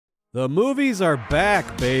The movies are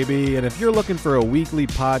back, baby, and if you're looking for a weekly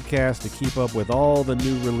podcast to keep up with all the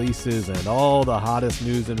new releases and all the hottest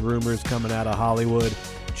news and rumors coming out of Hollywood,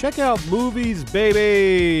 check out Movies,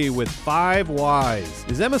 Baby, with 5 Ys.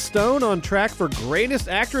 Is Emma Stone on track for greatest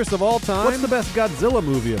actress of all time? What's the best Godzilla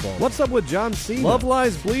movie of all? What's up with John Cena? Love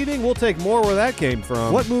Lies Bleeding? We'll take more where that came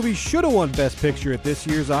from. What movie should have won Best Picture at this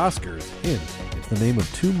year's Oscars? Hint. The name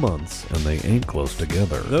of 2 months, and they ain't close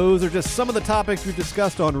together. Those are just some of the topics we've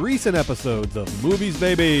discussed on recent episodes of Movies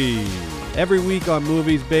Baby. Every week on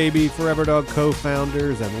Movies Baby, Forever Dog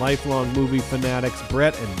co-founders and lifelong movie fanatics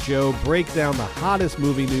Brett and Joe break down the hottest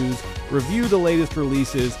movie news, review the latest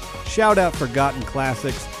releases, shout out forgotten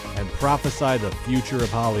classics, and prophesy the future of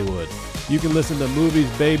Hollywood. You can listen to Movies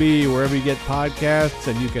Baby wherever you get podcasts,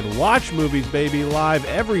 and you can watch Movies Baby live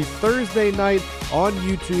every Thursday night on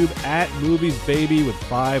YouTube at Movies Baby with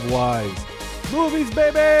 5 Ys. Movies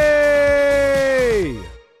Baby!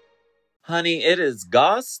 Honey, it is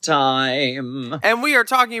GOSS time. And we are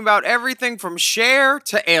talking about everything from Cher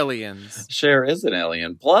to aliens. Cher is an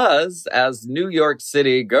alien. Plus, as New York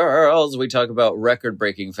City girls, we talk about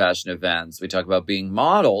record-breaking fashion events. We talk about being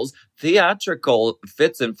models, theatrical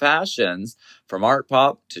fits and fashions, from art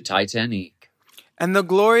pop to Titanic. And the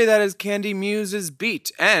glory that is Candy Muse's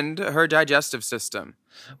beat and her digestive system.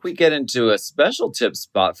 We get into a special tip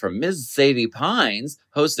spot from Ms. Sadie Pines,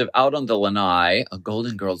 host of Out on the Lanai, a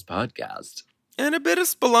Golden Girls podcast. And a bit of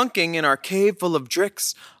spelunking in our cave full of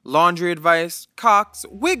tricks, laundry advice, cocks,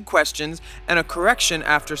 wig questions, and a correction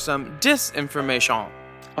after some disinformation.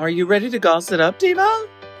 Are you ready to goss it up, Diva?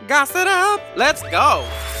 Goss it up! Let's go!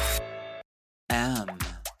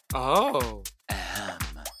 Oh.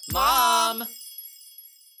 Mom!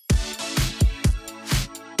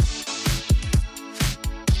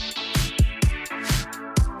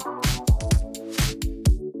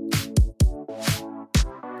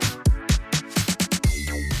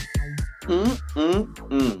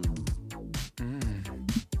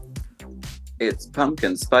 It's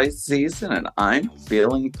pumpkin spice season, and I'm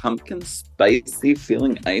feeling pumpkin spicy,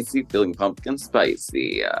 feeling icy, feeling pumpkin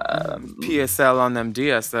spicy. PSL on them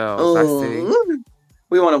DSLs, I see.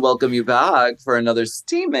 We want to welcome you back for another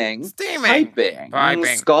steaming, piping,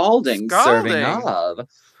 scalding, serving of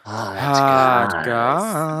Hot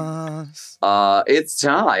Goss. It's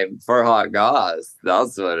time for Hot Goss.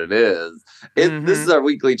 That's what it is. This is our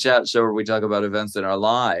weekly chat show where we talk about events in our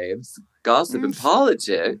lives, gossip and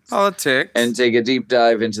politics, and take a deep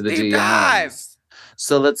dive into the DMs.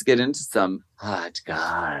 So let's get into some Hot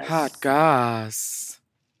Goss. Hot Goss.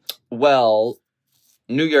 Well,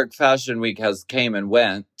 New York Fashion Week has came and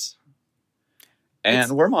went,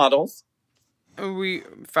 and we're models. We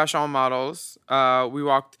fashion models. We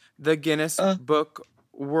walked the Guinness Book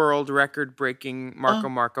World Record-breaking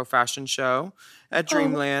Marco fashion show at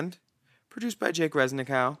Dreamland, produced by Jake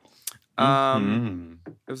Resnickow.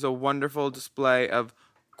 It was a wonderful display of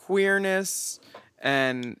queerness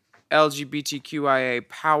and LGBTQIA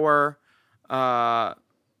power.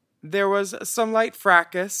 There was some light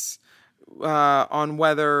fracas on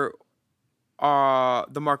whether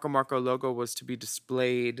the Marco logo was to be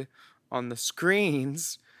displayed on the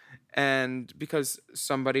screens, and because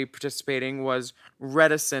somebody participating was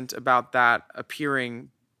reticent about that appearing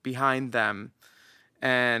behind them.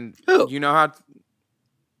 And you know how...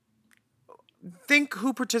 Think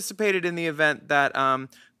who participated in the event that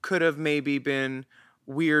could have maybe been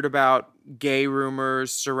weird about gay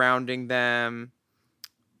rumors surrounding them.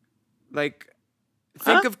 Like,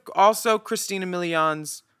 think of also Christina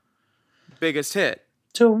Milian's biggest hit.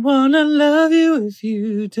 Don't wanna love you if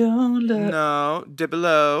you don't love... No,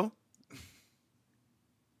 Diplo.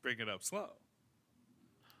 Bring it up slow.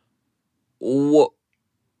 What?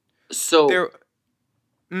 So...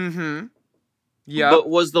 Yeah. But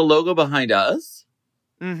was the logo behind us?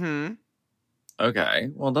 Mm-hmm. Okay,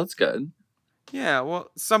 well, that's good. Yeah,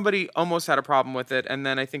 well, somebody almost had a problem with it, and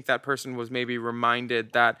then I think that person was maybe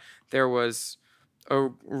reminded that there was a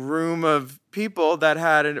room of people that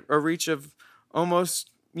had a reach of almost,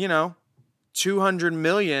 200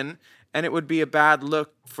 million, and it would be a bad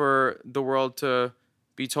look for the world to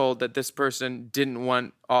be told that this person didn't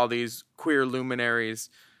want all these queer luminaries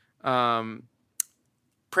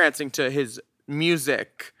prancing to his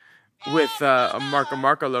music with a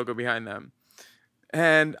Marco logo behind them.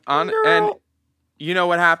 And you know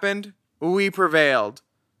what happened? We prevailed.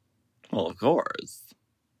 Well, of course.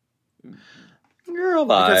 Girl,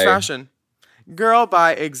 bye. Because fashion. Girl,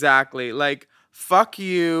 bye, exactly. Like, fuck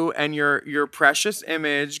you and your precious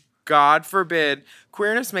image. God forbid.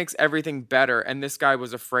 Queerness makes everything better, and this guy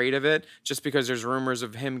was afraid of it just because there's rumors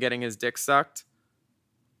of him getting his dick sucked.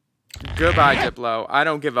 Goodbye, Diplo. I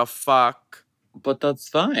don't give a fuck. But that's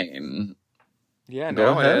fine. Yeah,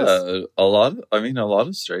 Go now ahead. it is. A lot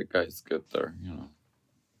of straight guys get their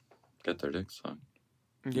dicks sucked.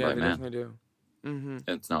 Yeah, by they men. definitely do. Mm-hmm.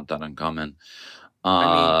 It's not that uncommon.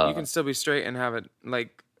 I mean, you can still be straight and have it,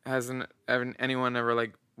 like, hasn't anyone ever,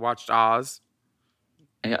 like, watched Oz?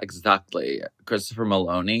 Yeah, exactly. Christopher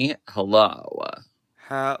Maloney, hello.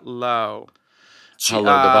 Hello. Hello,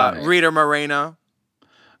 goodbye. Rita Moreno.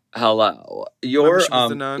 Hello. Remember she was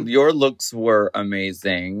the nun? Your looks were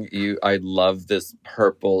amazing. I love this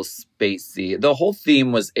purple spacey. The whole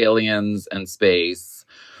theme was aliens and space,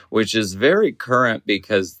 which is very current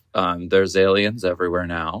because there's aliens everywhere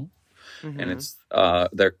now. Mm-hmm. And it's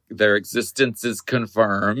their existence is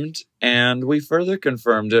confirmed, and we further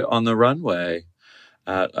confirmed it on the runway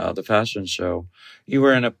at the fashion show. You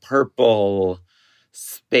were in a purple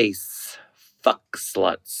space fuck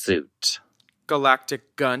slut suit.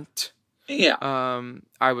 Galactic Gunt. Yeah.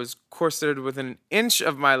 I was corseted within an inch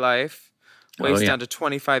of my life, waist down to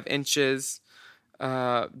 25 inches,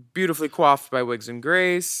 beautifully coiffed by Wigs and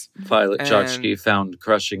Grace. Violet Chachki found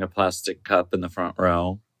crushing a plastic cup in the front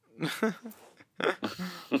row.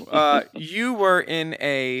 You were in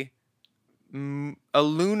a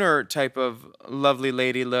lunar type of lovely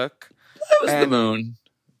lady look. That was the moon.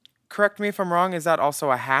 Correct me if I'm wrong, is that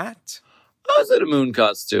also a hat? Oh, is it a moon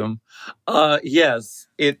costume? Yes,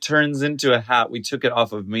 it turns into a hat. We took it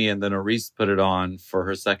off of me, and then Arise put it on for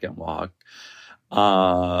her second walk.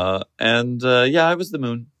 I was the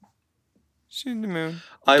moon. She's the moon.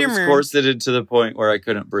 I was corseted to the point where I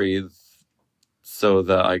couldn't breathe so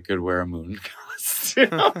that I could wear a moon costume.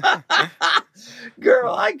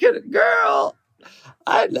 Girl,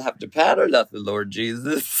 I'd have to pat her nothing, Lord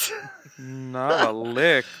Jesus. Not a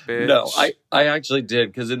lick, bitch. No, I actually did,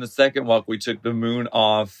 because in the second walk, we took the moon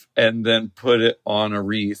off and then put it on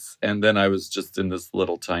Arise, and then I was just in this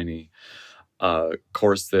little tiny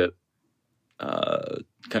corset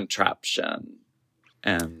contraption,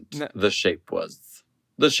 and the shape was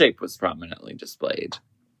prominently displayed.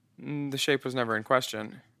 The shape was never in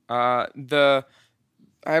question.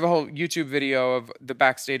 I have a whole YouTube video of the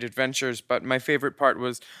backstage adventures, but my favorite part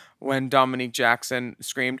was when Dominique Jackson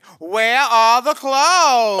screamed, "Where are the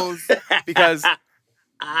clothes?" Because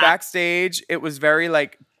backstage, it was very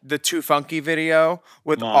like the Too Funky video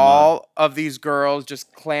with all of these girls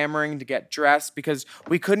just clamoring to get dressed, because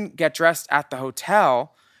we couldn't get dressed at the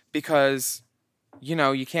hotel because, you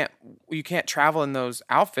know, you can't travel in those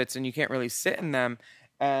outfits and you can't really sit in them.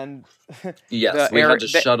 And yes, we had to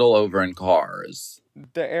shuttle over in cars.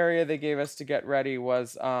 The area they gave us to get ready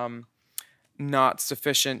was not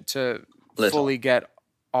sufficient to fully get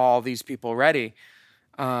all these people ready.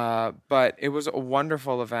 But it was a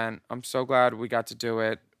wonderful event. I'm so glad we got to do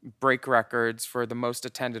it. Break records for the most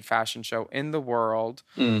attended fashion show in the world.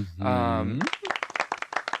 Mm-hmm.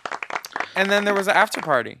 And then there was an after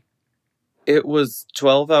party. It was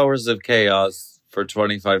 12 hours of chaos for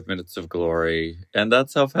 25 minutes of glory. And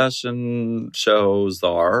that's how fashion shows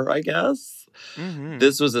are, I guess. Mm-hmm.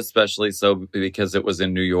 This was especially so because it was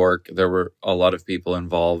in New York. There were a lot of people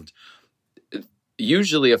involved.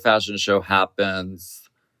 Usually a fashion show happens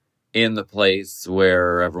in the place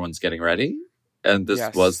where everyone's getting ready. And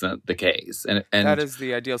this wasn't the case. And that is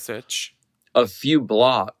the ideal sitch. A few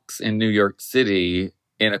blocks in New York City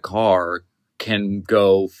in a car can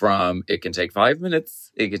go from, it can take 5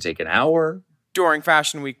 minutes, it can take an hour. During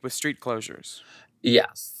Fashion Week with street closures.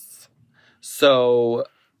 Yes. So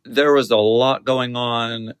there was a lot going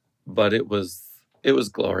on, but it was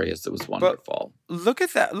glorious. It was wonderful. But look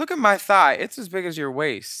at that. Look at my thigh. It's as big as your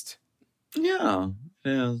waist. Yeah, it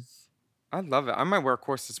is. I love it. I might wear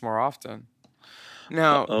corsets more often.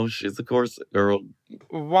 Now, she's a corset girl.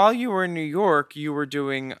 While you were in New York, you were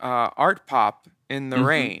doing art pop in the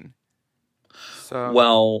rain.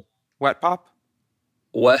 So, wet pop?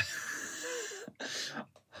 What?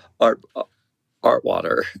 Art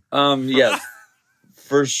water. Yes,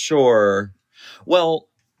 for sure. Well,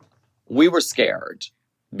 we were scared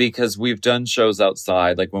because we've done shows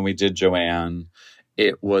outside. Like when we did Joanne,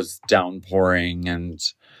 it was downpouring and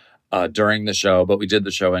during the show, but we did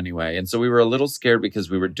the show anyway. And so we were a little scared because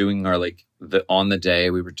we were doing our on the day,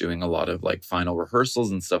 we were doing a lot of like final rehearsals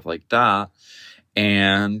and stuff like that.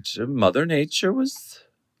 And Mother Nature was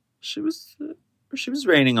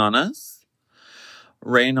raining on us.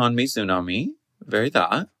 Rain on me, tsunami. Very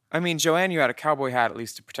that. I mean, Joanne, you had a cowboy hat at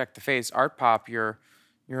least to protect the face. Art pop, you're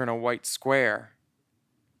in a white square.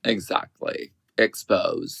 Exactly.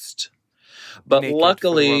 Exposed. But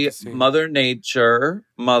luckily, Mother Nature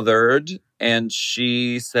mothered, and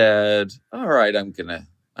she said, all right, I'm going to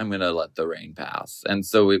I'm going to let the rain pass. And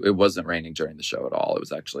so it wasn't raining during the show at all. It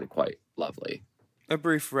was actually quite lovely. A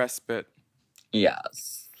brief respite.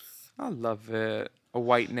 Yes. I love it. A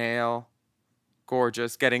white nail.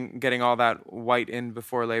 Gorgeous. Getting all that white in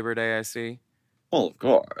before Labor Day, I see. Well, of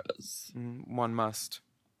course. One must.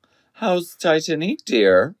 How's Titanic,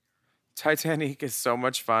 dear? Titanic is so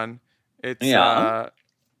much fun. It's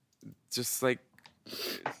just like...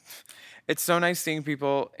 It's so nice seeing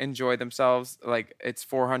people enjoy themselves. Like, it's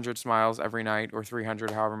 400 smiles every night or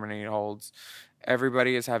 300, however many it holds.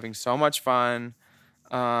 Everybody is having so much fun.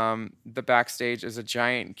 The backstage is a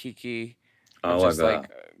giant kiki. Just like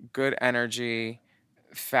good energy,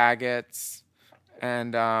 faggots,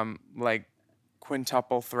 and like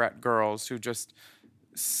quintuple threat girls who just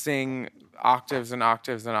sing octaves and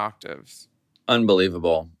octaves and octaves.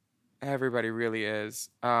 Unbelievable. Everybody really is.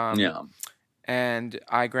 Yeah. And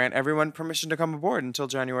I grant everyone permission to come aboard until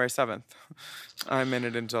January 7th. I'm in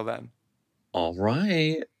it until then. All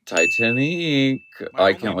right. Titanic.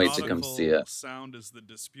 I can't wait to come see it. Sound is the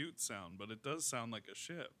dispute sound, but it does sound like a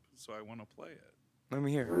ship, so I want to play it. Let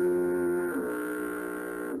me hear.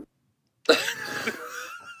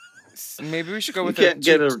 Maybe we should go with you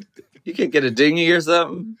can't get a dinghy or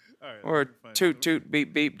something? Right, or a toot toot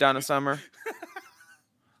beep beep Donna Summer.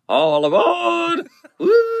 All aboard! Woo,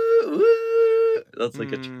 woo. That's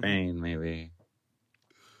like a train, maybe.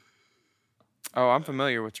 Oh, I'm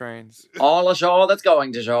familiar with trains. All ashore that's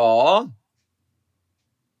going to shore.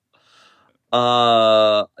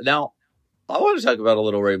 Now, I want to talk about a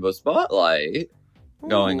little rainbow spotlight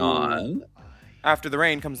going on. After the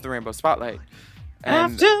rain comes the rainbow spotlight. And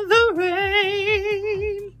after the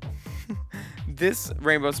rain. This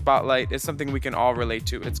rainbow spotlight is something we can all relate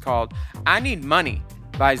to. It's called I Need Money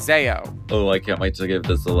by Zayo. Oh, I can't wait to give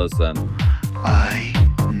this a listen. I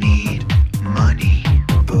need money.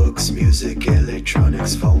 Books, music,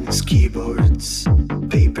 electronics, phones, keyboards,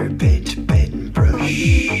 paper, pen,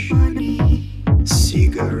 brush. Money.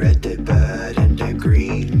 Cigarette, the bad and the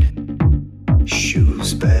green.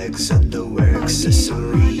 Shoes, bags, underwear,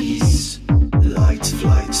 accessories. Lights,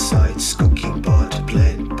 flights, sites, cooking pot,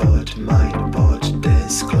 plant pot, mind pot,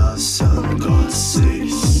 dance class,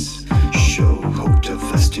 sunglasses. Show, hotel,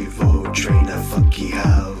 festival, train, a funky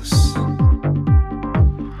house.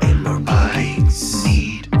 And more bodies. I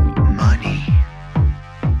need money.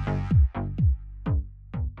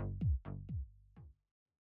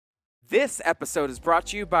 This episode is brought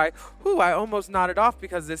to you by, I almost nodded off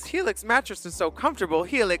because this Helix mattress is so comfortable,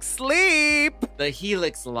 Helix Sleep! The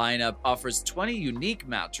Helix lineup offers 20 unique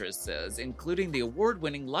mattresses, including the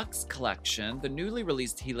award-winning Luxe Collection, the newly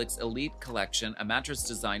released Helix Elite Collection, a mattress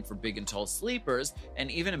designed for big and tall sleepers,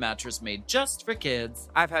 and even a mattress made just for kids.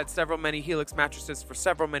 I've had many Helix mattresses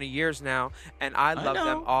for many years now, and I love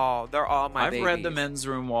them all. They're all my babies. I've read the men's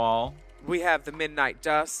room wall. We have the Midnight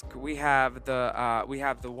Dusk. We have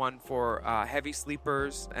the one for heavy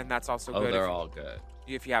sleepers, and that's also good. Oh, they're all good.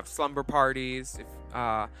 If you have slumber parties,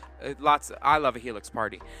 I love a Helix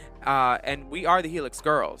party. And we are the Helix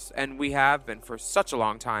girls, and we have been for such a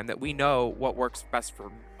long time that we know what works best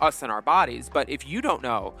for us and our bodies. But if you don't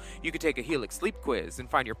know, you could take a Helix sleep quiz and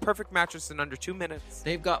find your perfect mattress in under 2 minutes.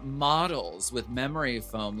 They've got models with memory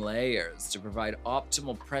foam layers to provide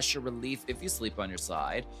optimal pressure relief if you sleep on your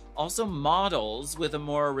side. Also models with a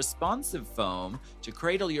more responsive foam to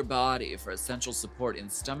cradle your body for essential support in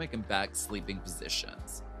stomach and back sleeping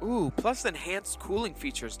positions. Ooh, plus enhanced cooling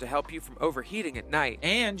features to help you from overheating at night.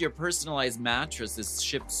 And your personalized mattress is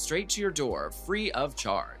shipped straight to your door, free of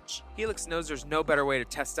charge. Helix knows there's no better way to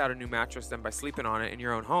test out a new mattress than by sleeping on it in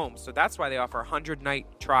your own home, so that's why they offer a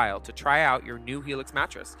 100-night trial to try out your new Helix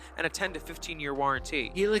mattress and a 10 to 15-year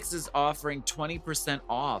warranty. Helix is offering 20%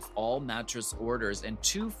 off all mattress orders and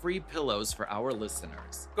 2 free pillows for our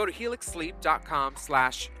listeners. Go to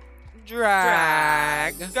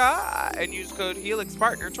helixsleep.com/drag and use code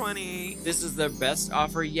HelixPartner20. This is their best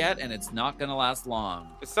offer yet, and it's not going to last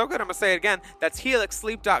long. It's so good, I'm going to say it again. That's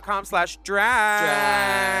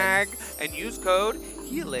helixsleep.com/drag and use code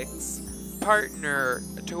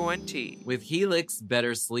HelixPartner20. With Helix,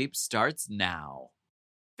 better sleep starts now.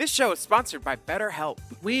 This show is sponsored by BetterHelp.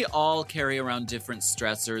 We all carry around different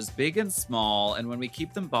stressors, big and small, and when we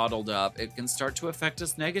keep them bottled up, it can start to affect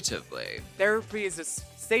us negatively. Therapy is a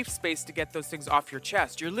safe space to get those things off your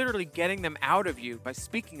chest. You're literally getting them out of you by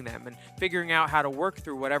speaking them and figuring out how to work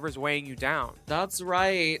through whatever's weighing you down. That's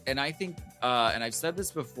right. And I think, and I've said this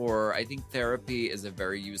before, I think therapy is a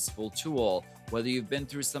very useful tool, whether you've been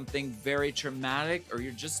through something very traumatic or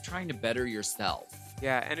you're just trying to better yourself.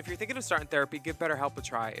 Yeah, and if you're thinking of starting therapy, give BetterHelp a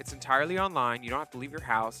try. It's entirely online. You don't have to leave your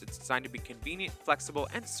house. It's designed to be convenient, flexible,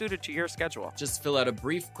 and suited to your schedule. Just fill out a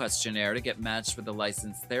brief questionnaire to get matched with a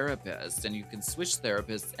licensed therapist, and you can switch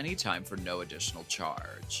therapists anytime for no additional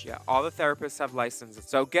charge. Yeah, all the therapists have licenses,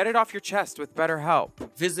 so get it off your chest with BetterHelp.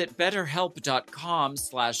 Visit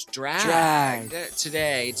betterhelp.com/drag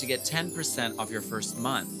today to get 10% off your first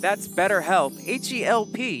month. That's BetterHelp,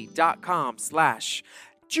 HELP.com/drag.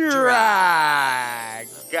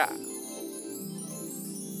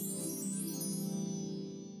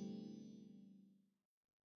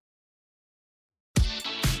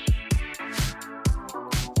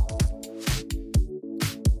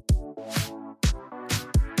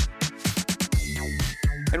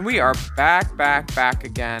 And we are back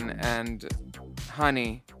again. And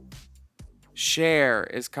honey, Cher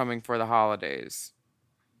is coming for the holidays.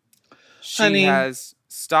 She has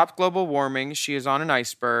stopped global warming. She is on an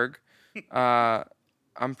iceberg. I'm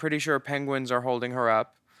pretty sure penguins are holding her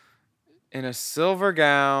up in a silver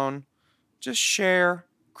gown. Just Cher,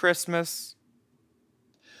 Christmas.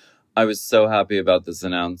 I was so happy about this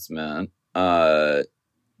announcement.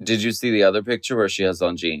 Did you see the other picture where she has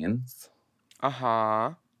on jeans?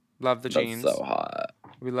 Uh-huh. Love the jeans. That's so hot.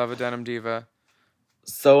 We love a denim diva.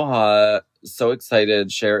 So hot. So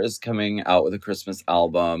excited. Cher is coming out with a Christmas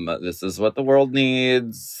album. This is what the world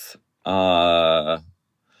needs. We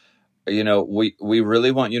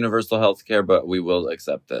really want universal health care, but we will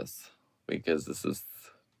accept this because this is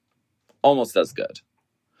almost as good.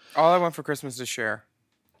 All I want for Christmas is Cher.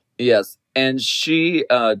 Yes. And she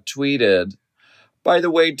tweeted, "By the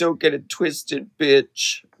way, don't get it twisted,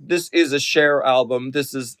 bitch. This is a Cher album.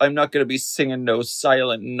 I'm not going to be singing no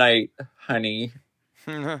Silent Night, honey."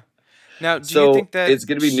 Now, do you think that it's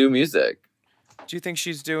going to be new music? Do you think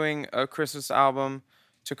she's doing a Christmas album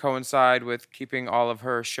to coincide with keeping all of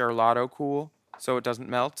her Cher Lotto cool so it doesn't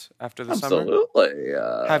melt after the summer? Absolutely.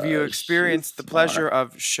 Have you experienced the pleasure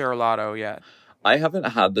of Cher Lotto yet? I haven't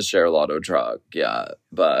had the Cher Lotto truck yet,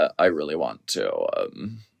 but I really want to.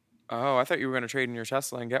 Oh, I thought you were going to trade in your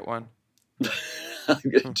Tesla and get one. I'm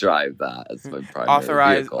going to drive that as my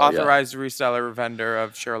primary vehicle. Authorized reseller vendor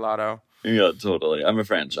of Cher Lotto. Yeah, totally. I'm a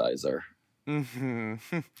franchiser. Mm-hmm.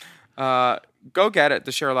 Go get it.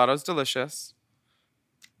 The Cher Lotto's delicious.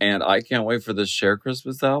 And I can't wait for the Cher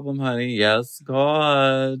Christmas album, honey. Yes,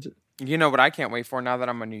 God. You know what I can't wait for now that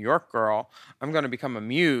I'm a New York girl? I'm going to become a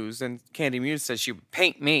muse, and Candy Muse says she would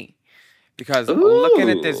paint me. Because looking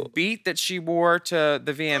at this beat that she wore to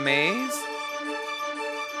the VMAs,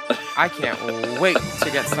 I can't wait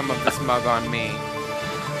to get some of this mug on me.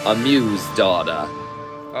 A muse daughter.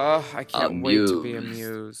 Oh, I can't wait to be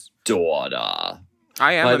amused. Daughter.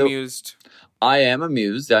 I am amused. I am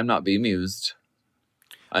amused. I'm not bemused.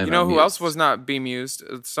 You know who else was not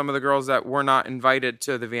bemused? Some of the girls that were not invited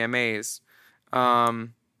to the VMAs.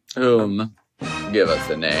 Whom? Give us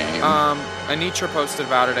a name. Anitra posted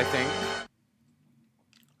about it, I think.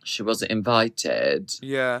 She wasn't invited.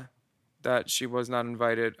 Yeah, that she was not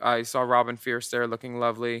invited. I saw Robin Fierce there looking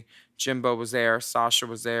lovely. Jimbo was there. Sasha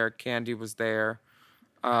was there. Candy was there.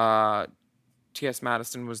 T.S.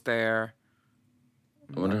 Madison was there.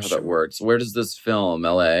 I wonder how that works. Where does this film?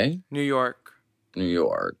 L.A.? New York. New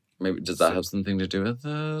York. Maybe does that have something to do with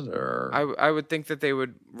it? Or I would think that they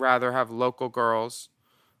would rather have local girls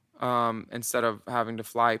instead of having to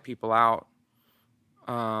fly people out.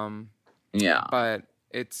 Yeah. But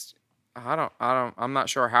I'm not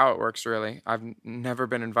sure how it works really. I've never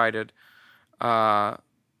been invited.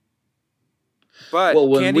 But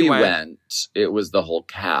when Candy we went, it was the whole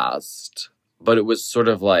cast, but it was sort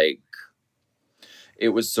of like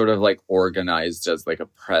organized as like a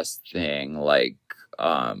press thing, like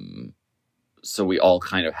so we all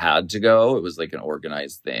kind of had to go. It was like an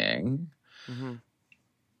organized thing. Mm-hmm.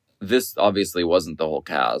 This obviously wasn't the whole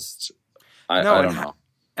cast. I don't know.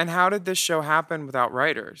 And how did this show happen without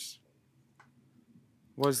writers?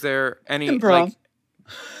 Was there any improv?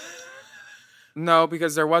 No,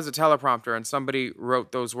 because there was a teleprompter and somebody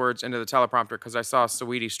wrote those words into the teleprompter because I saw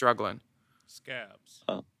Sweetie struggling. Scabs.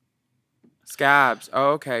 Oh. Scabs.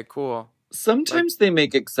 Oh, okay, cool. Sometimes they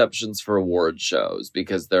make exceptions for award shows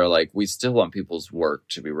because they're like, we still want people's work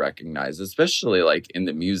to be recognized, especially like in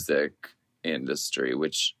the music industry,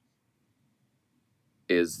 which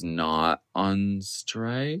is not on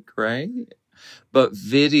strike, right? But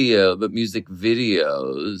music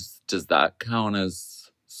videos, does that count as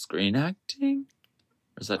screen acting?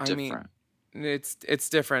 Or is that different? I mean, it's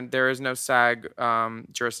different. There is no SAG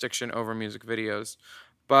jurisdiction over music videos.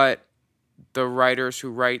 But the writers who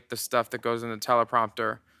write the stuff that goes in the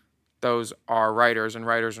teleprompter, those are writers, and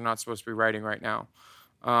writers are not supposed to be writing right now.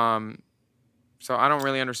 So I don't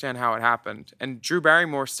really understand how it happened. And Drew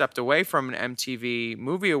Barrymore stepped away from an MTV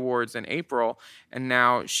Movie Awards in April, and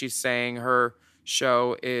now she's saying her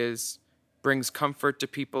show brings comfort to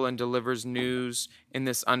people and delivers news in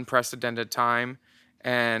this unprecedented time.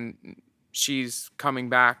 And she's coming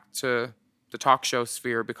back to the talk show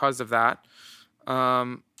sphere because of that.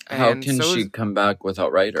 How can she come back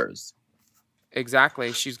without writers?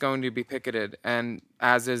 Exactly. She's going to be picketed, and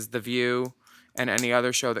as is The View and any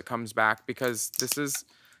other show that comes back, because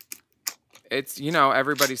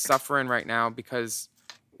everybody's suffering right now because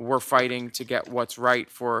we're fighting to get what's right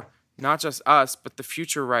for not just us, but the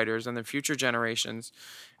future writers and the future generations.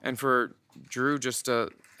 And for Drew just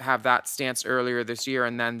to have that stance earlier this year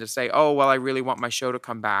and then to say, oh, well, I really want my show to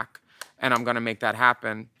come back and I'm going to make that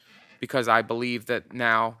happen because I believe that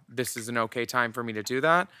now this is an okay time for me to do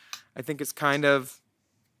that. I think it's kind of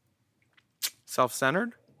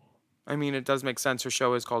self-centered. I mean, it does make sense. Her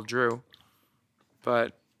show is called Drew.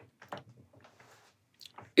 But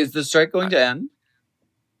is the strike going to end?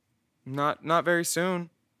 Not very soon.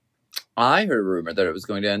 I heard a rumor that it was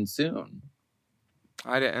going to end soon.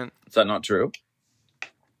 I didn't. Is that not true?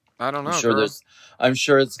 I don't know. I'm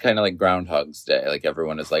sure it's kind of like Groundhog's Day. Like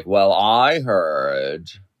everyone is like, well, I heard.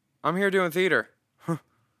 I'm here doing theater.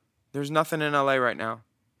 There's nothing in LA right now.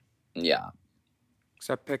 Yeah.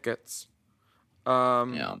 Except pickets.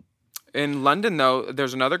 Yeah. In London, though,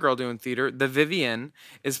 there's another girl doing theater. The Vivian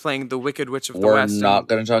is playing the Wicked Witch of the We're West. We're not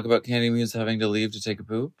going to talk about Candy Muse having to leave to take a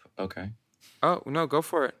poop? Okay. Oh, no, go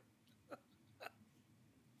for it.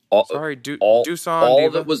 Sorry, all Diva.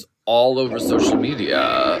 that was all over social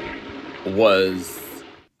media was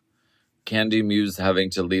Candy Muse having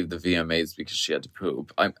to leave the VMAs because she had to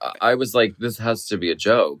poop. I was like, this has to be a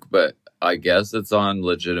joke, but I guess it's on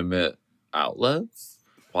legitimate outlets.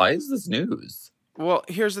 Why is this news? Well,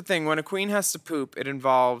 here's the thing. When a queen has to poop, it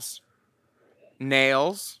involves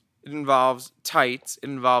nails, it involves tights, it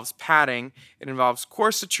involves padding, it involves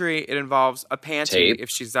corsetry, it involves a panty tape, if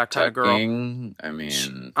she's that kind of girl. I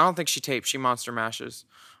mean... I don't think she tapes. She monster mashes.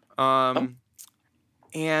 And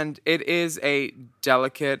it is a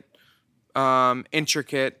delicate,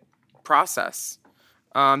 intricate process.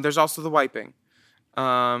 There's also the wiping.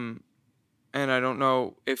 And I don't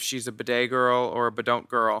know if she's a bidet girl or a badon't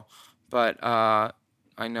girl, but I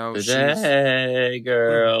know bidet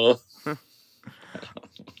girl.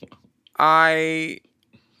 I'm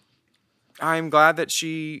glad that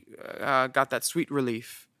she got that sweet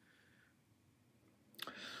relief.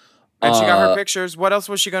 And she got her pictures. What else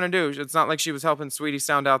was she going to do? It's not like she was helping Sweetie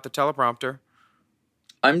sound out the teleprompter.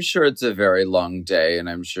 I'm sure it's a very long day, and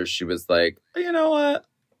I'm sure she was like, you know what?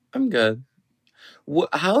 I'm good.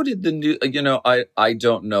 How did the news... I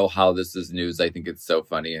don't know how this is news. I think it's so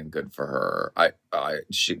funny and good for her.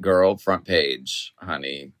 Girl, front page,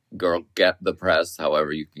 honey. Girl, get the press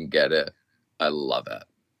however you can get it. I love it.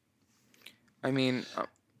 I mean,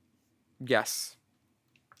 yes.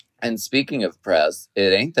 And speaking of press,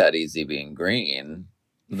 it ain't that easy being green.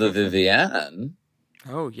 The Vivienne.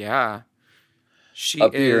 Oh, yeah. She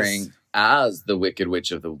appearing as the Wicked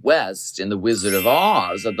Witch of the West in The Wizard of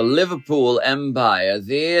Oz at the Liverpool Empire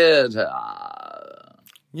Theatre.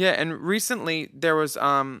 Yeah, and recently there was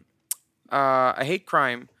a hate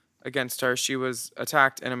crime against her. She was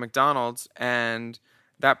attacked in a McDonald's, and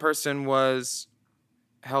that person was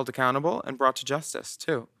held accountable and brought to justice,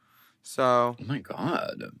 too. So... Oh, my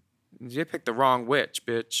God. You picked the wrong witch,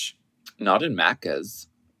 bitch. Not in Macca's.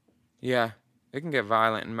 Yeah, it can get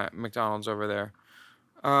violent in McDonald's over there.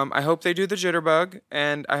 I hope they do the jitterbug,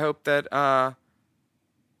 and I hope that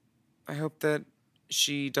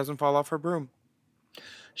she doesn't fall off her broom.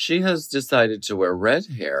 She has decided to wear red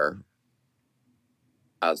hair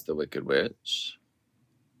as the Wicked Witch.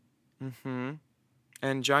 Mm-hmm.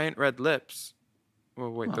 And giant red lips. Well,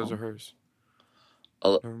 wait, those are hers.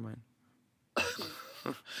 Never mind.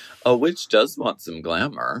 A witch does want some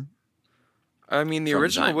glamour. I mean, the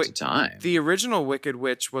original Wicked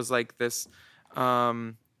Witch was like this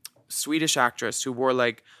Swedish actress who wore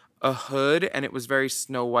like a hood, and it was very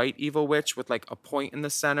Snow White evil witch with like a point in the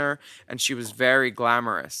center, and she was very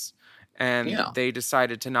glamorous. And they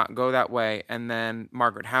decided to not go that way, and then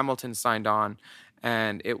Margaret Hamilton signed on,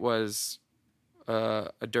 and it was a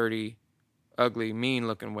dirty, ugly,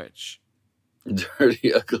 mean-looking witch.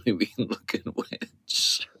 Dirty, ugly, mean-looking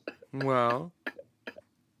witch. Well.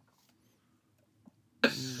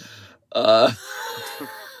 Am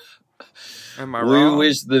I wrong? We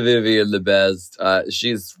wish the Vivian the best.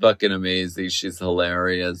 She's fucking amazing. She's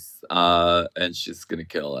hilarious. And she's gonna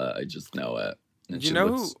kill it. I just know it. And she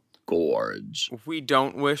looks gorge. We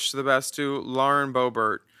don't wish the best to Lauren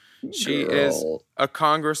Boebert. She is a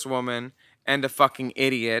congresswoman, and a fucking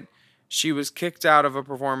idiot. She was kicked out of a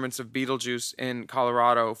performance of Beetlejuice in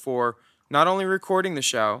Colorado for not only recording the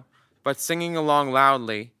show, but singing along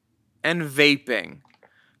loudly and vaping.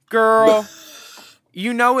 Girl,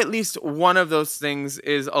 you know at least one of those things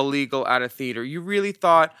is illegal at a theater. You really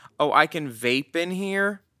thought, oh, I can vape in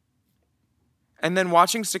here? And then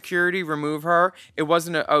watching security remove her, it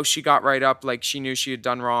wasn't she got right up like she knew she had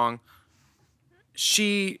done wrong.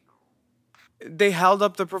 They held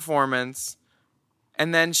up the performance,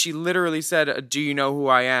 and then she literally said, do you know who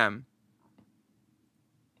I am?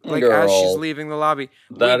 Like, Girl, as she's leaving the lobby.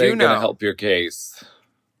 That ain't going to help your case.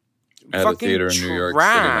 At a theater in New York City,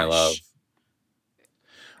 my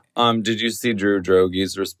love. Did you see Drew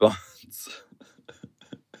Drogi's response?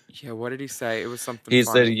 Yeah, what did he say? It was something He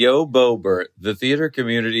funny. said, "Yo, Bobert, the theater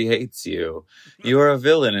community hates you. You are a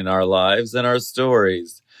villain in our lives and our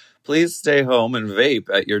stories. Please stay home and vape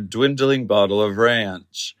at your dwindling bottle of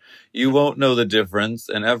ranch. You won't know the difference,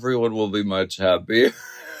 and everyone will be much happier."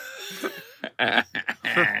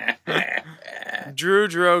 Drew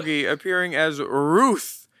Drogi appearing as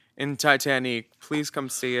Ruth in Titanic. Please come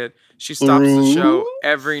see it. She stops the show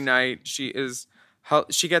every night. She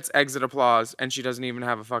gets exit applause, and she doesn't even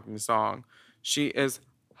have a fucking song. She is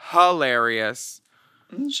hilarious.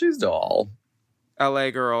 She's doll. LA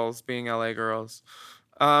girls being LA girls.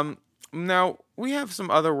 Now, we have some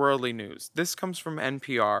otherworldly news. This comes from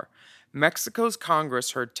NPR. Mexico's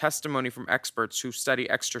Congress heard testimony from experts who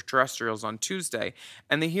study extraterrestrials on Tuesday,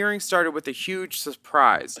 and the hearing started with a huge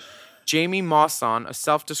surprise. Jamie Mawson, a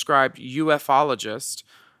self-described ufologist,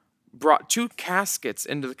 brought 2 caskets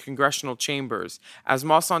into the congressional chambers. As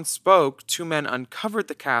Mawson spoke, 2 men uncovered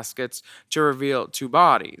the caskets to reveal 2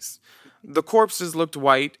 bodies. The corpses looked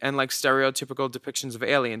white and like stereotypical depictions of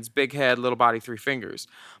aliens, big head, little body, 3 fingers.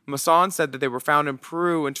 Mawson said that they were found in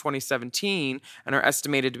Peru in 2017 and are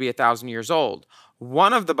estimated to be 1,000 years old.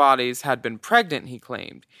 One of the bodies had been pregnant, he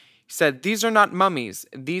claimed. He said, "These are not mummies.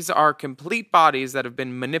 These are complete bodies that have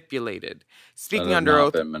been manipulated." Speaking under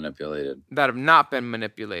oath. That have not been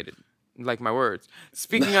manipulated. Like my words.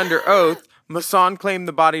 Speaking under oath, Mawson claimed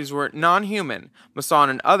the bodies were non-human. Mawson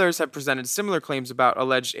and others have presented similar claims about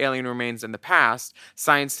alleged alien remains in the past.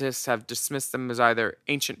 Scientists have dismissed them as either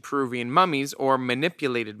ancient Peruvian mummies or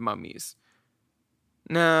manipulated mummies.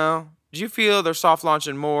 Now, do you feel they're soft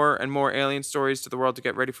launching more and more alien stories to the world to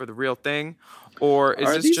get ready for the real thing? Or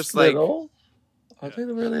is this just little? Are they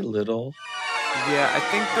really little? Yeah, I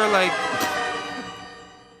think they're like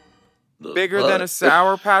bigger than a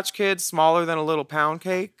Sour Patch Kid, smaller than a little pound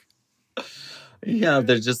cake. Yeah,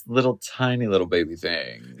 they're just little tiny little baby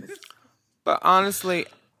things. But honestly,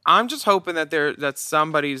 I'm just hoping that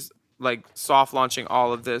somebody's like soft launching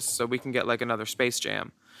all of this so we can get like another Space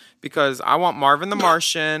Jam. Because I want Marvin the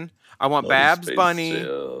Martian, I want Babs Bunny.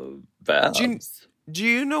 Babs. Do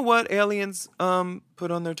you know what aliens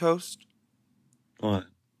put on their toast? What?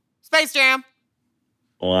 Space Jam.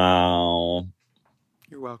 Wow.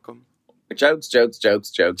 You're welcome. Jokes. Jokes.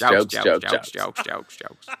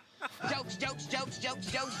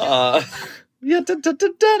 Yeah,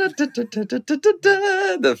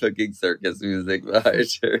 the fucking circus music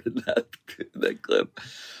behind her in that clip.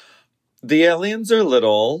 The aliens are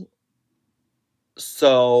little,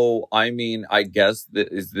 so I mean, I guess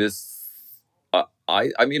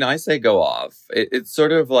I say go off. It's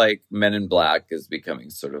sort of like Men in Black is becoming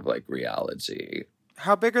sort of like reality.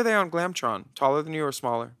 How big are they on Glamtron? Taller than you or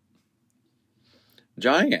smaller?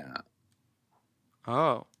 Giant.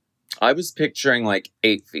 Oh. I was picturing like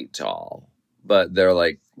 8 feet tall, but they're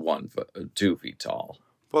like 2 feet tall.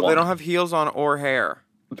 Well, they don't have heels on or hair.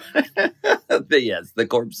 Yes, the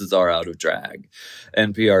corpses are out of drag.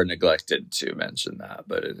 NPR neglected to mention that,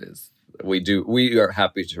 but it is. We are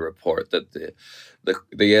happy to report that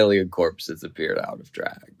the alien corpses appeared out of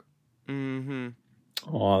drag. Mm-hmm.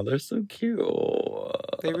 Oh, they're so cute.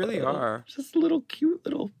 They really are. Just little cute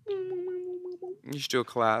little. You should do a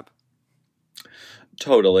collab.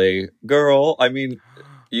 Totally. Girl, I mean,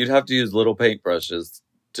 you'd have to use little paintbrushes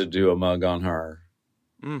to do a mug on her.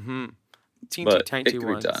 Mm-hmm. But Tiny it could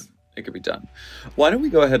ones. be done. It could be done. Why don't we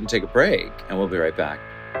go ahead and take a break, and we'll be right back.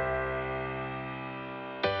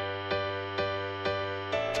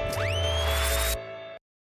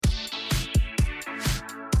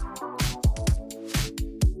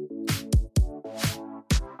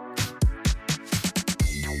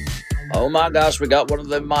 Oh my gosh, we got one of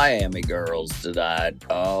the Miami girls tonight.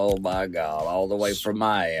 Oh my God, all the way from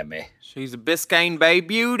Miami. She's a Biscayne Bay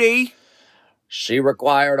beauty. She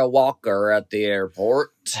required a walker at the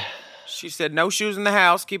airport. She said, "No shoes in the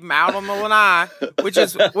house. Keep them out on the lanai," which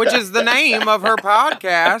is the name of her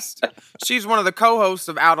podcast. She's one of the co-hosts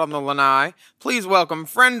of Out on the Lanai. Please welcome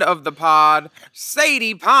friend of the pod,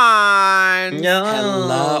 Sadie Pines. No.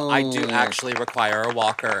 Hello. I do actually require a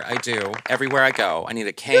walker. I do. Everywhere I go, I need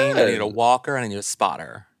a cane. I need a walker, and I need a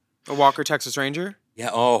spotter. A walker, Texas Ranger.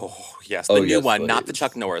 Yeah. Oh, yes. The new one, not the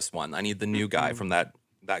Chuck Norris one. I need the new guy from that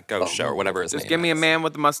Ghost show or whatever his name is. Just give me a man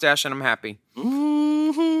with a mustache, and I'm happy.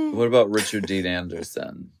 What about Richard Dean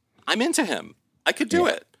Anderson? I'm into him. I could do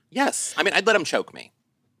it. Yes. I mean, I'd let him choke me.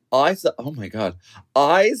 Oh my God.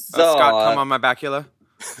 I saw... Scott, come on my bacula.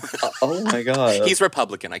 Oh my God. He's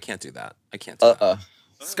Republican. I can't do that. That.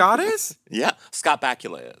 Scott is? Yeah. Scott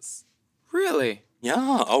Bakula is. Really? Yeah.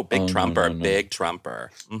 Oh, big Trumper. No. Big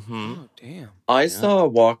Trumper. Mm-hmm. Oh, damn. I saw a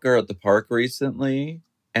walker at the park recently,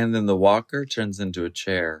 and then the walker turns into a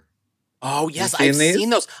chair. Oh, yes, I've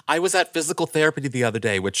seen those. I was at physical therapy the other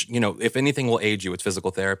day, which, if anything will age you, it's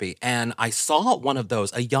physical therapy. And I saw one of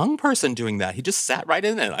those, a young person doing that. He just sat right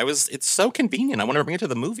in it. It's so convenient. I want to bring it to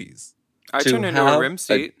the movies. I turned into a rim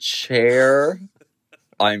seat. A chair,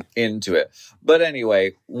 I'm into it. But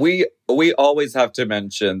anyway, we always have to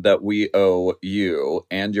mention that we owe you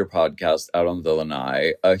and your podcast Out on the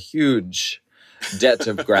Lanai a huge debt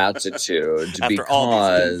of gratitude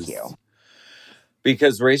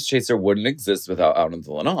because Race Chaser wouldn't exist without Out on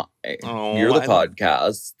the Lanai. Oh, You're the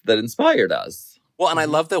podcast that inspired us. Well, and I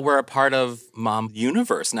love that we're a part of Mom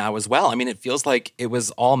Universe now as well. I mean, it feels like it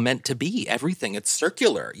was all meant to be. Everything. It's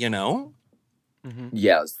circular, Mm-hmm.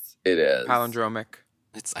 Yes, it is. Palindromic.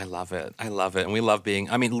 I love it. I love it. And we love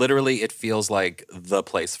literally, it feels like the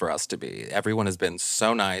place for us to be. Everyone has been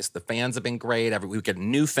so nice. The fans have been great. We get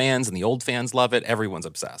new fans and the old fans love it. Everyone's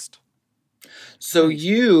obsessed. So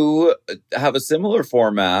you have a similar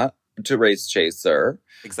format to Race Chaser.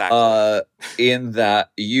 Exactly. In that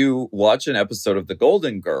you watch an episode of The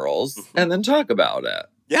Golden Girls and then talk about it.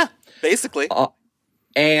 Yeah, basically.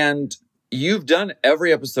 And you've done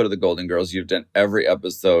every episode of The Golden Girls. You've done every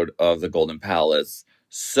episode of The Golden Palace.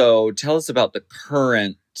 So tell us about the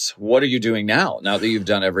current... What are you doing now that you've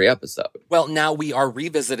done every episode? Well, now we are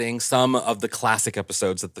revisiting some of the classic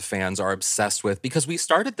episodes that the fans are obsessed with because we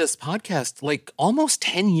started this podcast like almost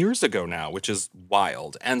 10 years ago now, which is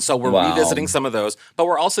wild. And so we're revisiting some of those, but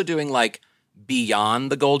we're also doing like beyond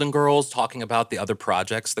the Golden Girls, talking about the other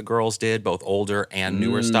projects the girls did, both older and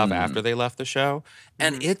newer stuff after they left the show.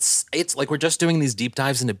 And it's like we're just doing these deep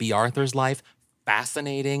dives into B. Arthur's life.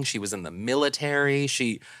 Fascinating. She was in the military.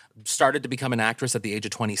 She started to become an actress at the age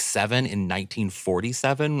of 27 in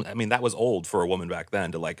 1947. I mean, that was old for a woman back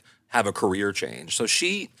then to like have a career change. So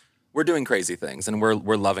we're doing crazy things and we're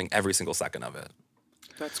loving every single second of it.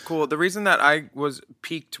 That's cool. The reason that I was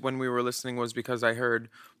piqued when we were listening was because I heard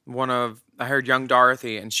young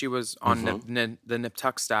Dorothy, and she was on the Nip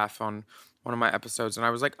Tuck staff on one of my episodes, and I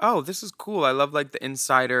was like, oh, this is cool. I love like the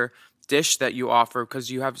insider dish that you offer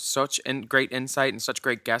because you have such great insight and such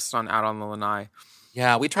great guests on Out on the Lanai.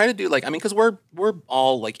 Yeah, we try to do because we're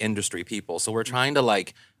all like industry people, so we're trying to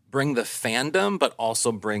like bring the fandom, but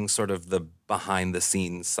also bring sort of the behind the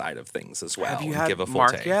scenes side of things as well. Have you and had give a full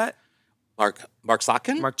Mark take. yet? Mark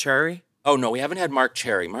Sotkin? Mark Cherry? Oh no, we haven't had Mark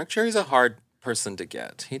Cherry. Mark Cherry's a hard person to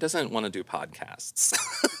get. He doesn't want to do podcasts.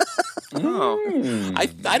 Oh,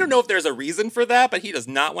 I don't know if there's a reason for that, but he does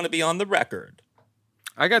not want to be on the record.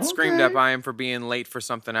 I got screamed at by him for being late for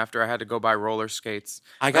something after I had to go buy roller skates.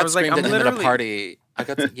 I got screamed at him at a party.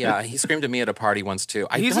 He screamed at me at a party once too.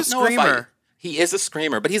 He's a screamer. He is a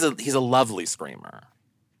screamer, but he's a lovely screamer.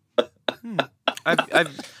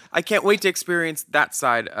 I can't wait to experience that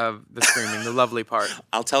side of the screaming, the lovely part.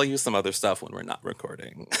 I'll tell you some other stuff when we're not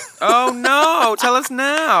recording. Oh no, tell us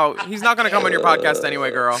now. He's not going to come on your podcast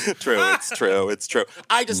anyway, girl. It's true. Let's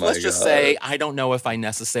just say I don't know if I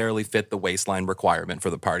necessarily fit the waistline requirement for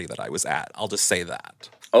the party that I was at. I'll just say that.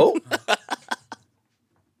 Oh.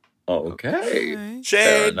 Okay. Shade.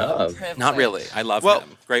 Fair enough. Not really. I love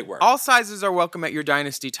him. Great work. All sizes are welcome at your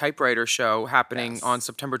Dynasty Typewriter show happening on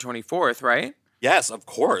September 24th, right? Yes, of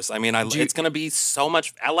course. I mean, it's going to be so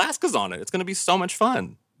much... Alaska's on it. It's going to be so much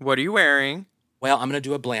fun. What are you wearing? Well, I'm going to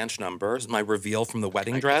do a Blanche number, my reveal from the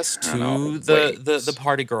wedding dress to the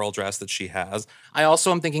party girl dress that she has. I also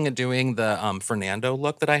am thinking of doing the Fernando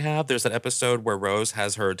look that I have. There's that episode where Rose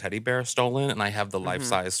has her teddy bear stolen, and I have the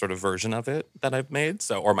life-size sort of version of it that I've made,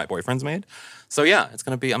 or my boyfriend's made. So yeah,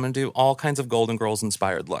 I'm going to do all kinds of Golden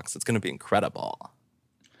Girls-inspired looks. It's going to be incredible.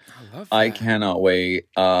 I love that. I cannot wait.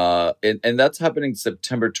 And that's happening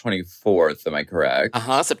September 24th. Am I correct?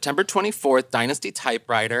 September 24th, Dynasty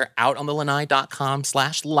Typewriter, out on the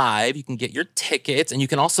lanai.com/live. You can get your tickets. And you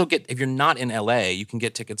can also get, if you're not in LA, you can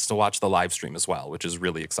get tickets to watch the live stream as well, which is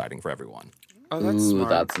really exciting for everyone. Oh, that's smart.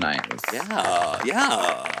 That's nice.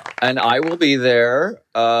 Yeah. And I will be there.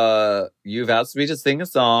 You've asked me to sing a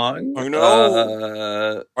song. I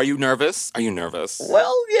know. Are you nervous?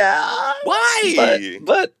 Well, yeah. Why?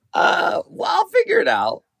 But I'll figure it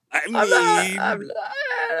out. I'm gonna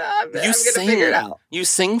figure it out. You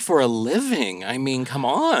sing for a living. I mean, come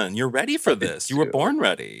on. You're ready for this. You were born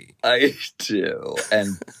ready. I do.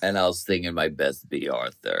 And I'll sing in my best B.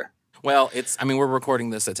 Arthur. Well, we're recording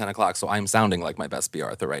this at 10 o'clock, so I'm sounding like my best B.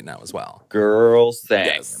 Arthur right now as well. Girl, same.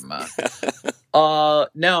 Yes.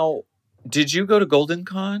 Now, did you go to Golden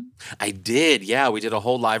Con? I did, yeah. We did a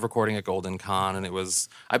whole live recording at Golden Con, and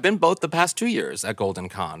I've been both the past 2 years at Golden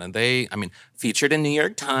Con, and featured in New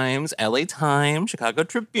York Times, LA Times, Chicago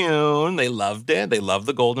Tribune. They loved it. They loved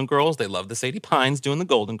the Golden Girls. They loved the Sadie Pines doing the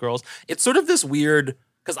Golden Girls. It's sort of this weird,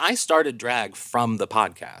 because I started drag from the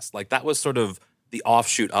podcast. Like, that was sort of the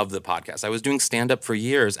offshoot of the podcast. I was doing stand-up for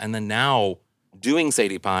years, and then now doing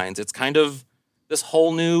Sadie Pines, it's kind of this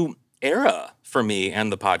whole new era for me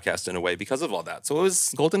and the podcast in a way because of all that. So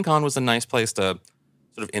Golden Con was a nice place to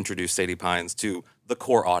sort of introduce Sadie Pines to the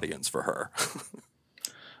core audience for her.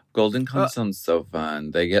 Golden Con sounds so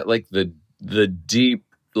fun. They get like the deep,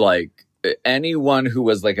 like anyone who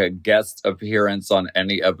was like a guest appearance on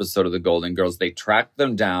any episode of the Golden Girls, they track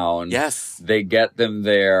them down. Yes. They get them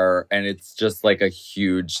there, and it's just like a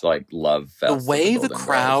huge like love fest. The way the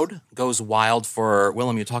crowd goes wild for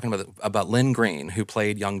Willem, you're talking about Lynn Green, who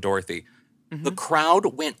played young Dorothy. Mm-hmm. The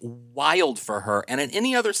crowd went wild for her, and in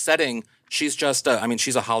any other setting, she's just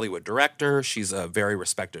she's a Hollywood director. She's a very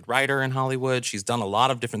respected writer in Hollywood. She's done a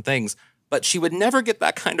lot of different things. But she would never get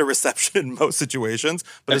that kind of reception in most situations.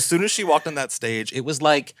 But as soon as she walked on that stage, it was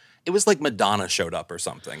like Madonna showed up or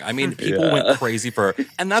something. I mean, people went crazy for her.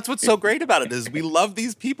 And that's what's so great about it is we love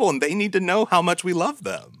these people and they need to know how much we love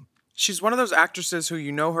them. She's one of those actresses who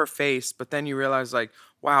you know her face, but then you realize like,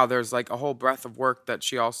 wow, there's like a whole breadth of work that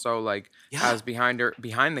she also has behind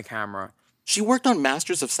the camera. She worked on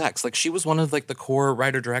Masters of Sex. Like, she was one of, like, the core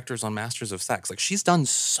writer-directors on Masters of Sex. Like, she's done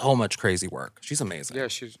so much crazy work. She's amazing. Yeah,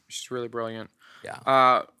 she's really brilliant.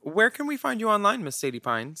 Yeah. Where can we find you online, Miss Sadie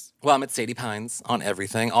Pines? Well, I'm at Sadie Pines on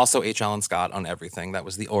everything. Also, H. Allen Scott on everything. That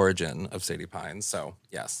was the origin of Sadie Pines. So,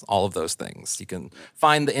 yes, all of those things. You can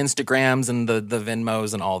find the Instagrams and the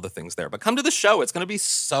Venmos and all the things there. But come to the show. It's going to be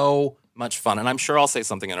so much fun. And I'm sure I'll say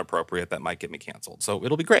something inappropriate that might get me canceled. So,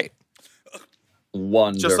 it'll be great.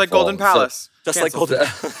 Wonderful. Just like Golden Palace. Just like Golden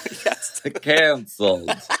Palace. Yes.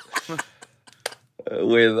 Canceled.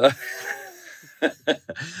 With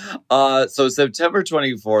so September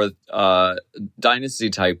 24th, Dynasty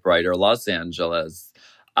Typewriter, Los Angeles.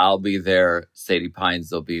 I'll be there. Sadie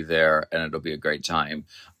Pines will be there, and it'll be a great time.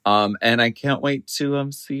 And I can't wait to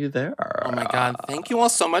see you there. Oh my God. Thank you all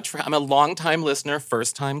so much I'm a long-time listener,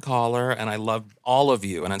 first-time caller, and I love all of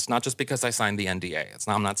you. And it's not just because I signed the NDA.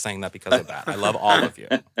 I'm not saying that because of that. I love all of you.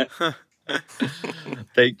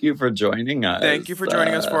 Thank you for joining us. Thank you for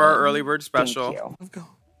joining us for our early bird special. Thank you.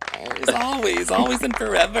 Always and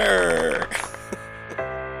forever.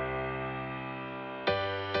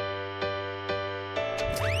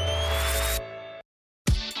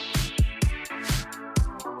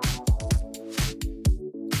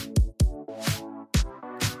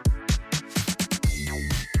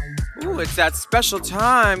 It's that special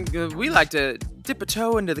time. We like to dip a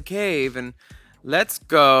toe into the cave and let's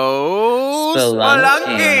go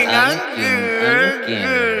spelunking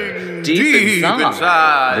deep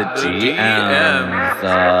inside the DMs.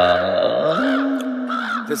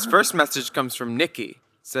 This first message comes from Nikki. It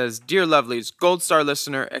says, Dear Lovelies, Gold Star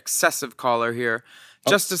listener, excessive caller here.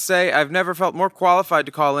 Just to say, I've never felt more qualified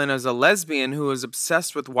to call in as a lesbian who is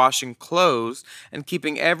obsessed with washing clothes and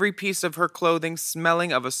keeping every piece of her clothing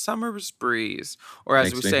smelling of a summer's breeze, or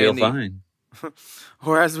as we say in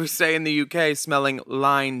the UK, smelling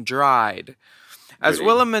line dried. As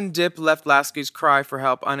Willem and Dip left Lasky's cry for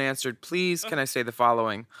help unanswered, please can I say the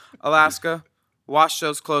following: Alaska, wash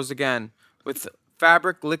those clothes again with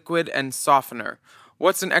fabric, liquid, and softener.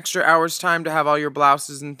 What's an extra hour's time to have all your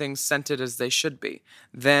blouses and things scented as they should be?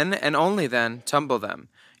 Then, and only then, tumble them.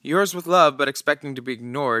 Yours with love, but expecting to be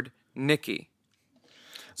ignored, Nikki.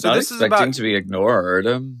 So not this expecting is about, to be ignored.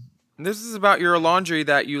 This is about your laundry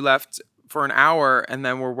that you left for an hour and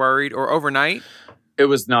then were worried, or overnight? It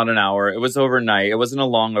was not an hour. It was overnight. It wasn't a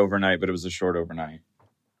long overnight, but it was a short overnight.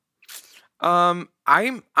 I'm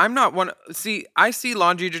not one. See, I see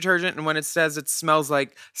laundry detergent, and when it says it smells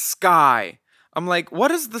like sky, I'm like, what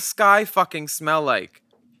does the sky fucking smell like?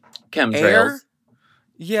 Chemtrails. Air?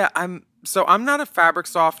 Yeah, I'm not a fabric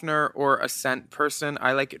softener or a scent person.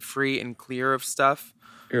 I like it free and clear of stuff.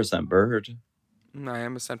 You're a scent bird. I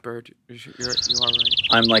am a scent bird. You are right.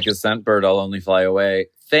 I'm like a scent bird. I'll only fly away.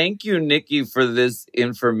 Thank you, Nikki, for this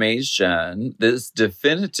information, this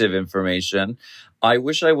definitive information. I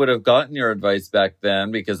wish I would have gotten your advice back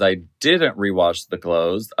then because I didn't rewash the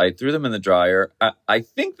clothes. I threw them in the dryer. I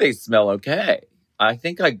think they smell okay. I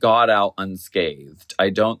think I got out unscathed.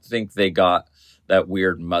 I don't think they got that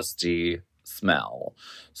weird musty smell.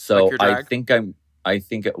 So like I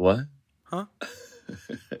think it, what? Huh?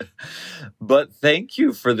 But thank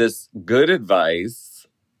you for this good advice.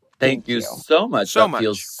 Thank you so much. That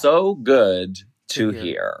feels so good to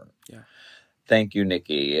hear. Yeah. Thank you,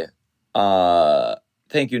 Nikki.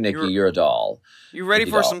 Thank you, Nikki. You're a doll. You ready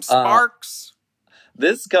for some sparks?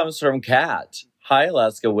 This comes from Kat. Hi,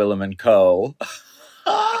 Alaska, Willem and Co.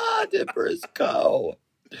 Dippers Co.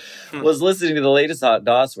 Was listening to the latest Hot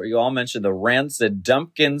Goss where you all mentioned the rancid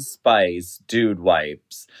Dumpkin Spice Dude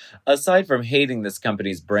Wipes. Aside from hating this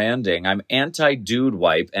company's branding, I'm anti-Dude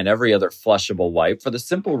Wipe and every other flushable wipe for the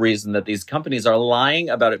simple reason that these companies are lying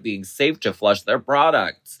about it being safe to flush their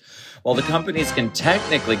products. While the companies can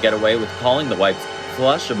technically get away with calling the wipes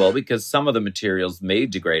flushable because some of the materials may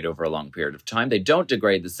degrade over a long period of time, they don't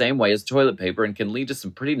degrade the same way as toilet paper and can lead to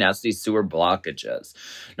some pretty nasty sewer blockages.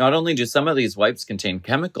 Not only do some of these wipes contain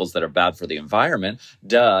chemicals that are bad for the environment,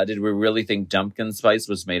 did we really think Dumpkin Spice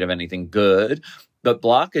was made of anything good? But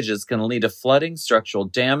blockages can lead to flooding, structural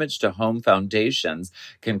damage to home foundations,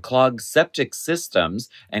 can clog septic systems,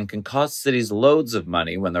 and can cost cities loads of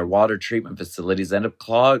money when their water treatment facilities end up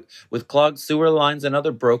clogged sewer lines and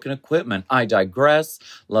other broken equipment. I digress.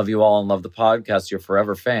 Love you all and love the podcast. Your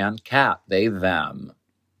forever fan, Kat, they, them.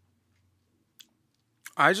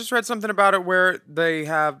 I just read something about it where they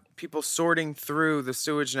have people sorting through the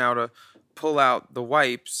sewage now to pull out the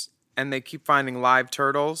wipes, and they keep finding live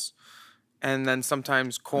turtles. And then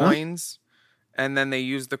sometimes coins, and then they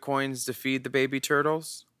use the coins to feed the baby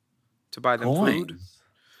turtles to buy them food.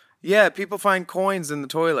 Yeah, people find coins in the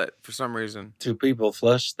toilet for some reason. Do people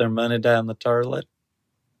flush their money down the toilet?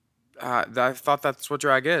 I thought that's what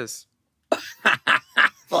drag is.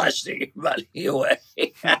 Flushing money away.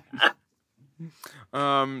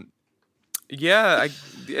 Yeah,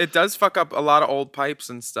 it does fuck up a lot of old pipes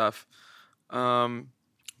and stuff.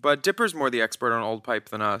 But Dipper's more the expert on old pipe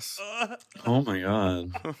than us. Oh my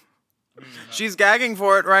God. She's gagging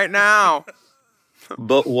for it right now.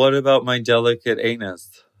 But what about my delicate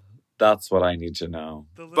anus? That's what I need to know.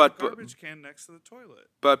 The little garbage can next to the toilet.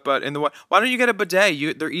 But in the why don't you get a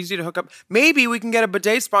bidet? They're easy to hook up. Maybe we can get a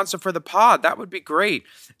bidet sponsor for the pod. That would be great.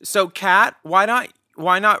 So, Kat, why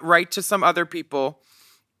not write to some other people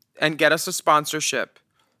and get us a sponsorship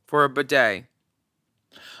for a bidet?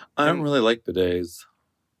 I don't really like bidets.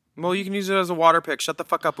 Well, you can use it as a water pick. Shut the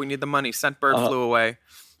fuck up. We need the money. Scentbird flew away.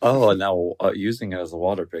 Oh, now using it as a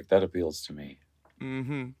water pick, that appeals to me.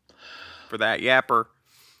 Mm-hmm. For that yapper.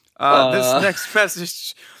 This next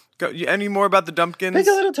message. Any more about the Dumpkins? Big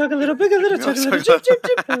a little, talk a little, big a little, talk a little, chip, chip,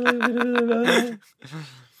 chip.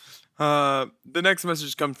 The next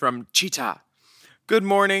message comes from Cheetah. Good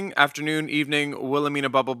morning, afternoon, evening, Wilhelmina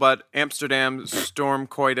Bubblebutt, Amsterdam, Storm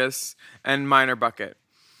Coitus, and Minor Bucket.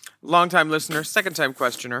 Long-time listener, second-time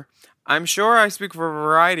questioner. I'm sure I speak for a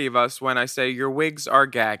variety of us when I say your wigs are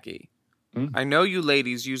gaggy. I know you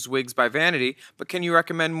ladies use wigs by vanity, but can you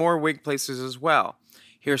recommend more wig places as well?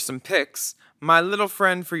 Here's some pics. My little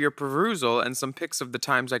friend for your perusal and some pics of the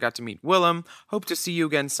times I got to meet Willem. Hope to see you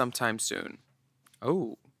again sometime soon.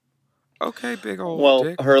 Oh. Okay, big old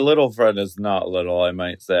dick. Her little friend is not little, I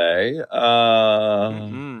might say.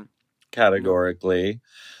 Categorically.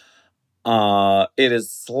 It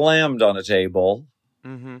is slammed on a table.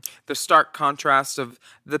 Mm-hmm. The stark contrast of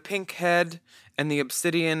the pink head and the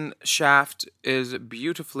obsidian shaft is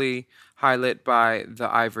beautifully highlit by the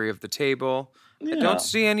ivory of the table. Yeah. I don't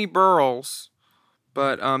see any burls,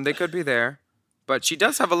 but they could be there. But she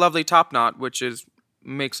does have a lovely top knot, which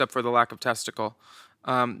makes up for the lack of testicle.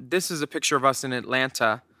 This is a picture of us in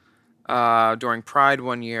Atlanta during Pride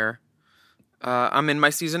one year. I'm in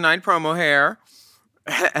my season 9 promo hair.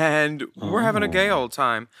 And we're having a gay old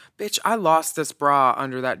time. Bitch, I lost this bra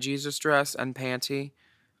under that Jesus dress and panty.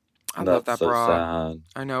 I love that bra. Sad.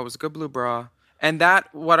 I know, it was a good blue bra. And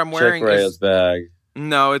what I'm wearing is bag.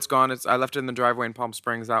 No, it's gone. I left it in the driveway in Palm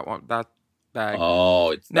Springs, that bag. Oh,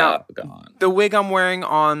 it's now gone. The wig I'm wearing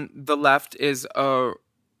on the left is a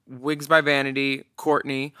Wigs by Vanity,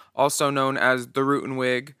 Courtney, also known as the Rootin'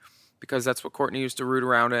 Wig, because that's what Courtney used to root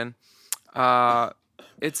around in.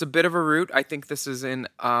 It's a bit of a root. I think this is in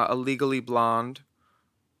a Legally Blonde.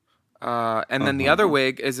 And then the other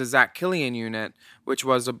wig is a Zach Killian unit, which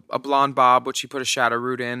was a blonde bob, which he put a shadow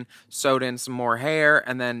root in, sewed in some more hair,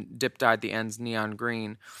 and then dip-dyed the ends neon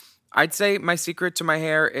green. I'd say my secret to my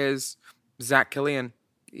hair is Zach Killian.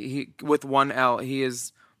 He, with one L. He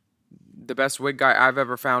is the best wig guy I've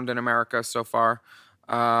ever found in America so far.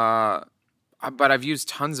 But I've used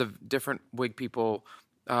tons of different wig people.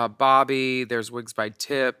 Bobby, there's Wigs by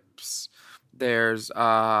Tips, there's,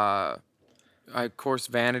 of course,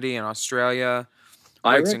 Vanity in Australia.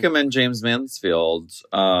 I recommend James Mansfield.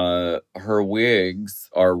 Her wigs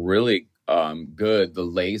are really good. The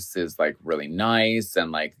lace is like really nice,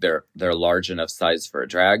 and like they're large enough size for a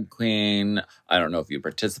drag queen. I don't know if you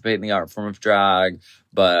participate in the art form of drag,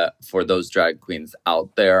 but for those drag queens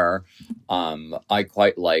out there, I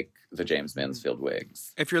quite like the James Mansfield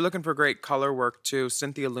wigs. If you're looking for great color work too,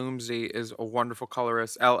 Cynthia Lumsey is a wonderful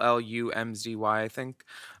colorist. Lumzy, I think.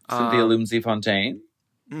 Cynthia Lumsey Fontaine?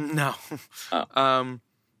 No. Oh.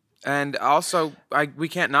 And also, we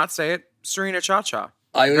can't not say it, Serena Cha-Cha.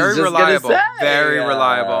 Very reliable. Very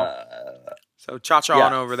reliable. So Cha-Cha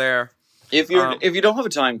on over there. If you don't have a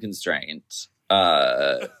time constraint,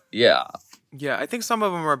 yeah. Yeah, I think some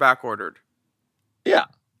of them are back ordered. Yeah,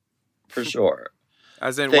 for sure.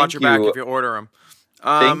 As in, watch your back if you order them.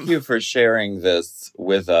 Thank you for sharing this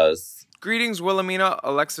with us. Greetings, Wilhelmina,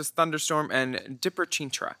 Alexis Thunderstorm, and Dipper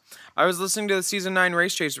Chintra. I was listening to the Season 9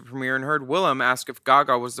 Race Chaser premiere and heard Willem ask if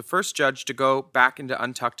Gaga was the first judge to go back into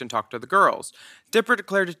Untucked and talk to the girls. Dipper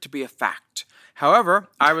declared it to be a fact. However,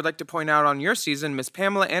 I would like to point out on your season, Miss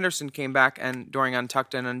Pamela Anderson came back and during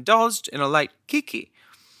Untucked and indulged in a light kiki.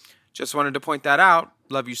 Just wanted to point that out.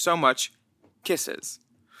 Love you so much. Kisses.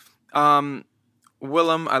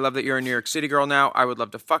 Willem, I love that you're a New York City girl now. I would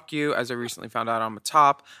love to fuck you. As I recently found out, I'm a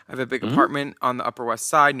top. I have a big apartment on the Upper West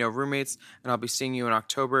Side, no roommates, and I'll be seeing you in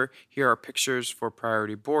October. Here are pictures for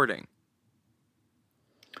priority boarding.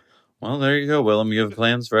 Well, there you go, Willem. You have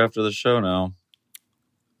plans for after the show now.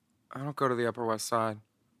 I don't go to the Upper West Side.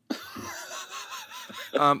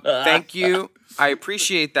 Thank you. I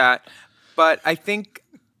appreciate that. But I think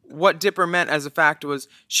what Dipper meant as a fact was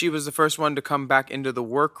she was the first one to come back into the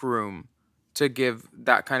workroom to give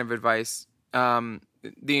that kind of advice. The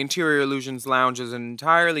Interior Illusions Lounge is an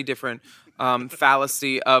entirely different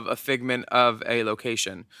fallacy of a figment of a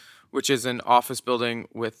location, which is an office building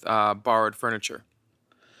with borrowed furniture.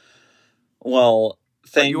 Well,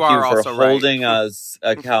 thank you for holding us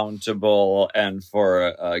accountable and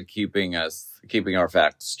for keeping our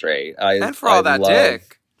facts straight. And for all that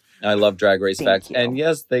dick. I love Drag Race Facts. And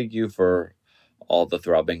yes, thank you for all the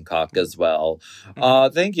throbbing cock as well.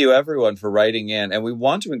 Thank you, everyone, for writing in. And we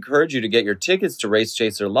want to encourage you to get your tickets to Race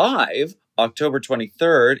Chaser Live, October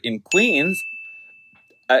 23rd in Queens,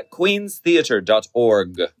 at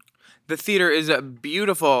queenstheater.org. The theater is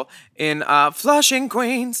beautiful in Flushing,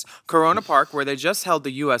 Queens, Corona Park, where they just held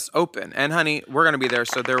the U.S. Open. And, honey, we're going to be there,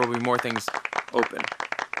 so there will be more things open.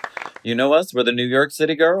 You know us. We're the New York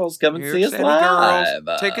City girls. Come and see us live.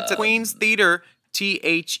 Tickets at Queens Theater,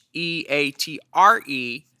 THEATRE.org,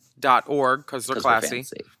 because they're classy.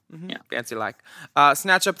 Fancy. Mm-hmm. Yeah. Fancy like.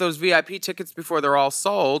 Snatch up those VIP tickets before they're all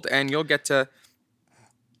sold, and you'll get to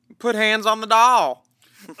put hands on the doll.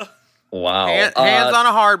 Wow. Hands on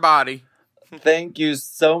a hard body. Thank you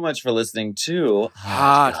so much for listening to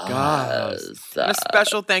Hot Goss. And a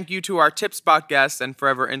special thank you to our Tip Spot guests and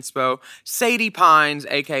Forever Inspo, Sadie Pines,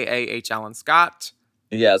 a.k.a. H. Allen Scott.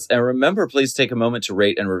 Yes, and remember, please take a moment to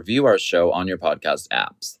rate and review our show on your podcast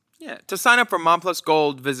apps. Yeah, to sign up for Mom Plus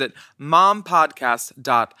Gold, visit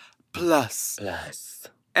mompodcast.plus.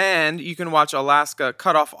 And you can watch Alaska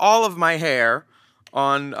cut off all of my hair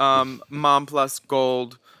on Mom Plus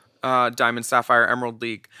Gold Diamond, Sapphire, Emerald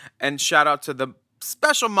League. And shout out to the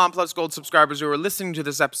special Mom Plus Gold subscribers who are listening to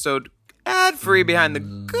this episode ad-free behind the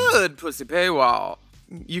good pussy paywall.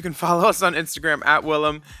 You can follow us on Instagram at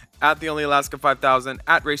Willem, at The Only Alaska 5000,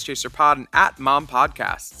 at Race Chaser Pod, and at Mom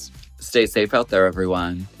Podcasts. Stay safe out there,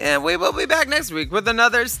 everyone. And we will be back next week with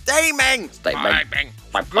another steaming,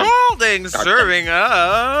 scalding serving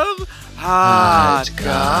of Hot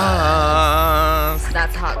Goss.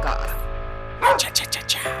 That's Hot Goss.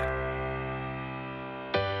 Cha-cha-cha-cha.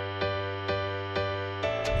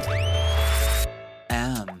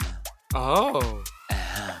 M. Oh. M.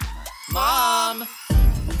 Mom!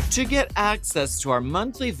 To get access to our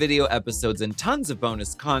monthly video episodes and tons of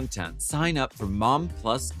bonus content, sign up for Mom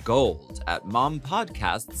Plus Gold at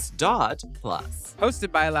mompodcasts.plus.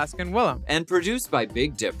 Hosted by Alaska and Willem. And produced by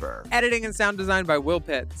Big Dipper. Editing and sound design by Will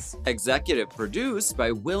Pitts. Executive produced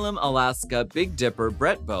by Willem, Alaska, Big Dipper,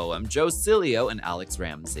 Brett Boehm, Joe Cilio, and Alex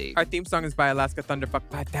Ramsey. Our theme song is by Alaska Thunderfuck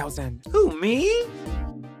 5000. Who, me?